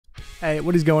Hey,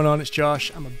 what is going on? It's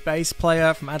Josh. I'm a bass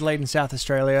player from Adelaide in South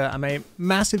Australia. I'm a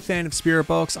massive fan of Spirit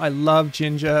Box. I love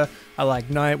Ginger. I like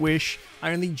Nightwish.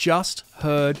 I only just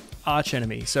heard Arch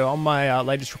Enemy. So on my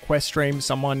latest request stream,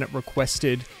 someone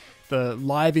requested the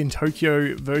live in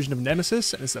Tokyo version of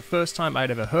Nemesis, and it's the first time I'd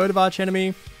ever heard of Arch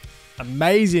Enemy.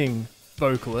 Amazing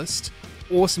vocalist,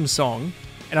 awesome song,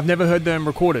 and I've never heard them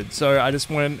recorded, so I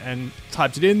just went and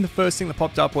typed it in. The first thing that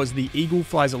popped up was The Eagle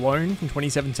Flies Alone from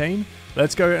 2017.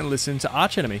 Let's go and listen to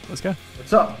Arch Enemy. Let's go.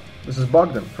 What's up? This is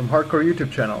Bogdan from Hardcore YouTube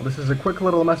channel. This is a quick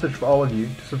little message for all of you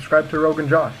to subscribe to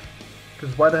Roguenjosh.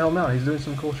 Because why the hell not? He's doing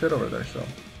some cool shit over there, so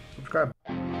subscribe.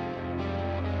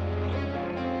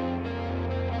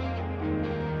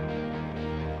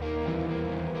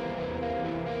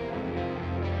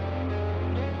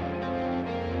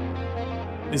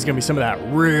 This is going to be some of that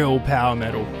real power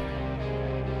metal.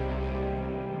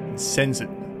 Sense it.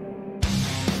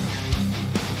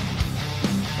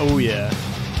 Oh yeah.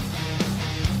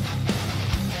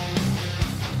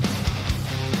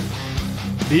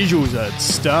 Visuals are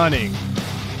stunning.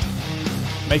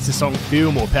 Makes the song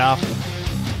feel more powerful.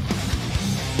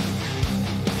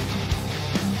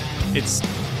 It's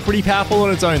pretty powerful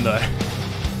on its own though.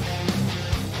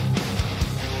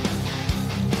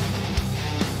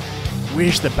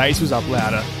 Wish the bass was up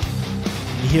louder.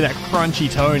 You hear that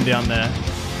crunchy tone down there.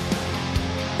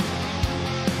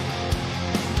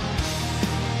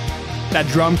 That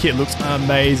drum kit looks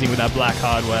amazing with that black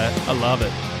hardware. I love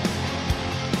it.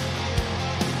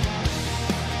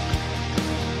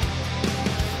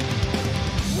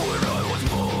 When I was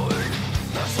born,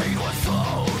 the seed was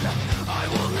sown. I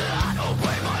will not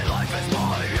obey my life as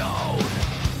my own.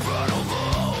 Brutal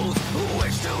those who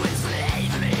wish to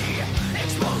enslave me,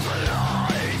 expose the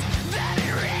lies that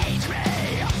enrage me.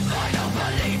 I don't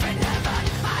believe in heaven.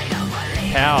 I don't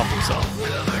believe Powerful song.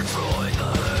 never tried the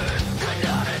hurt. Could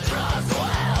not entrust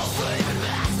well. Slave and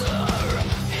master.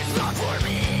 It's not for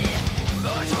me. I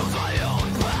chose my own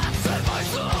path, set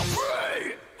myself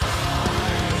free.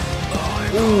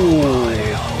 Ooh.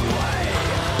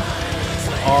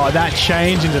 Oh, that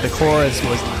change into the chorus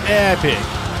was epic.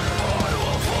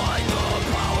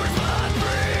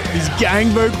 These gang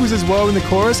vocals as well in the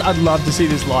chorus. I'd love to see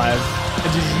this live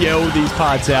and just yell these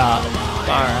parts out.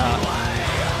 Far out.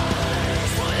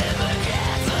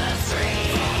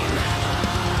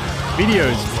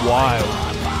 Video's wild.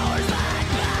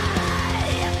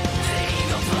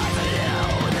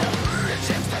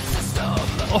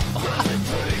 Oh,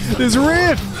 this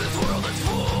riff!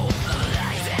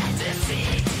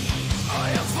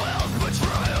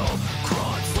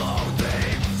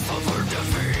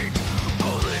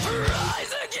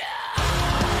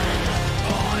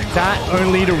 That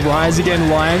only to rise again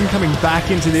line coming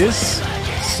back into this,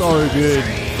 so good.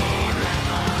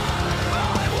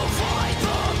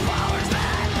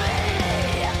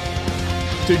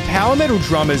 Dude, power metal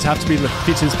drummers have to be the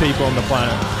fittest people on the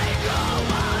planet.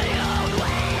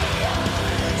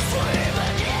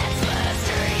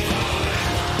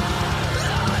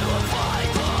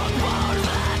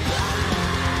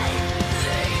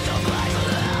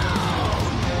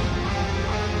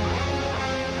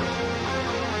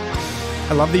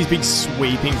 I love these big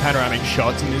sweeping panoramic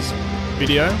shots in this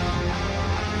video.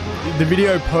 The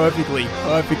video perfectly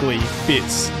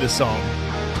fits the song.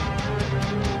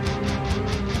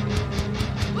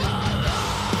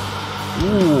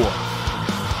 Ooh.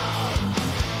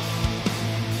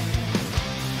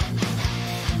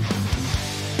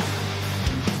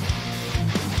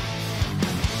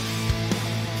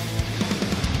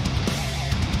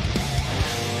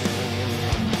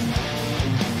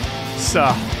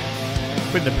 So,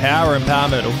 with the power and power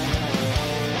metal.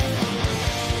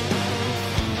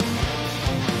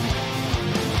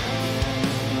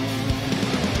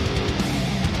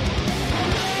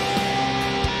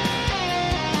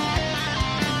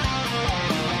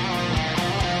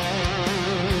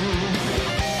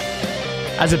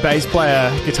 As a bass player,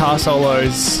 guitar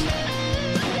solos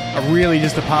are really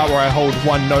just the part where I hold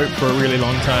one note for a really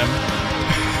long time.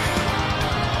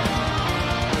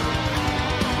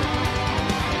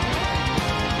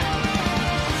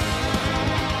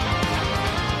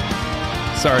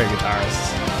 Sorry,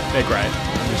 guitarists. They're great.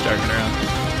 I'm just joking around.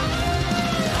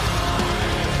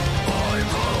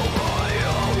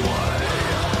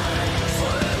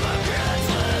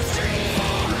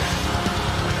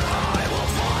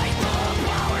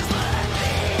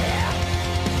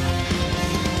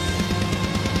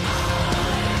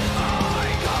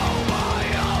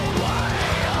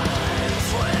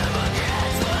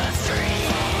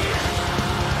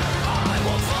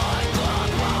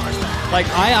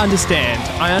 like, I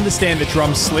understand that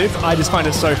drums slip. I just find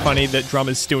it so funny that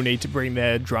drummers still need to bring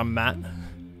their drum mat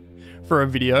for a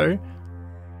video.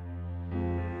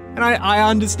 And I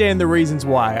understand the reasons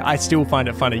why. I still find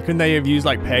it funny. Couldn't they have used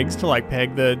like pegs to like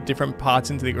peg the different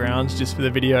parts into the ground just for the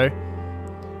video?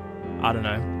 I don't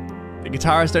know. The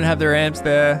guitarists don't have their amps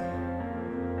there.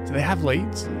 Do they have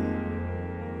leads?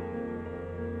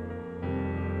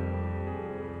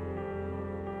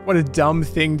 What a dumb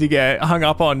thing to get hung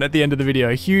up on at the end of the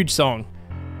video. Huge song.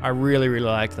 I really, really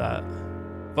liked that.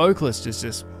 Vocalist is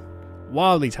just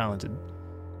wildly talented.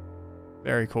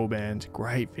 Very cool band.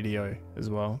 Great video as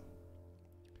well.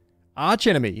 Arch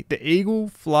Enemy, The Eagle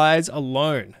Flies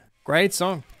Alone. Great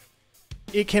song.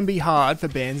 It can be hard for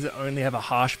bands that only have a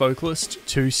harsh vocalist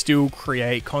to still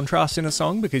create contrast in a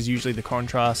song, because usually the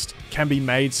contrast can be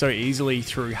made so easily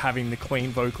through having the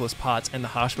clean vocalist parts and the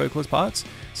harsh vocalist parts.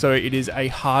 So it is a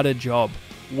harder job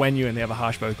when you only have a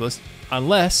harsh vocalist,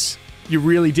 unless you're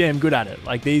really damn good at it,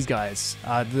 like these guys.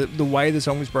 The way the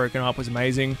song was broken up was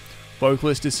amazing.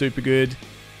 Vocalist is super good.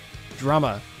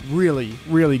 Drummer, really,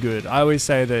 really good. I always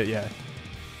say that, yeah,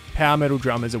 power metal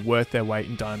drummers are worth their weight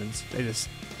in diamonds. They just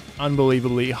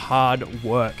unbelievably hard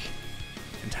work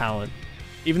and talent.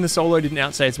 Even the solo didn't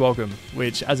outstay its welcome,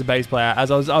 which as a bass player, as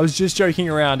I was just joking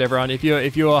around, everyone, if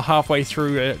you're halfway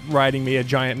through writing me a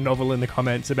giant novel in the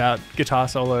comments about guitar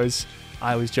solos,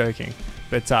 I was joking.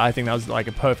 But I think that was like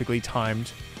a perfectly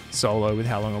timed solo with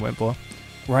how long I went for.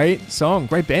 Great song,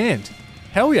 great band.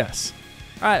 Hell yes.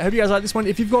 Alright, hope you guys like this one.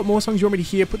 If you've got more songs you want me to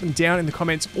hear, put them down in the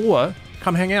comments or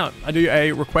come hang out. I do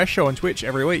a request show on Twitch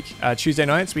every week. Tuesday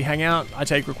nights, we hang out, I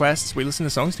take requests, we listen to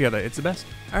songs together. It's the best.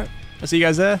 Alright, I'll see you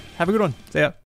guys there. Have a good one. See ya.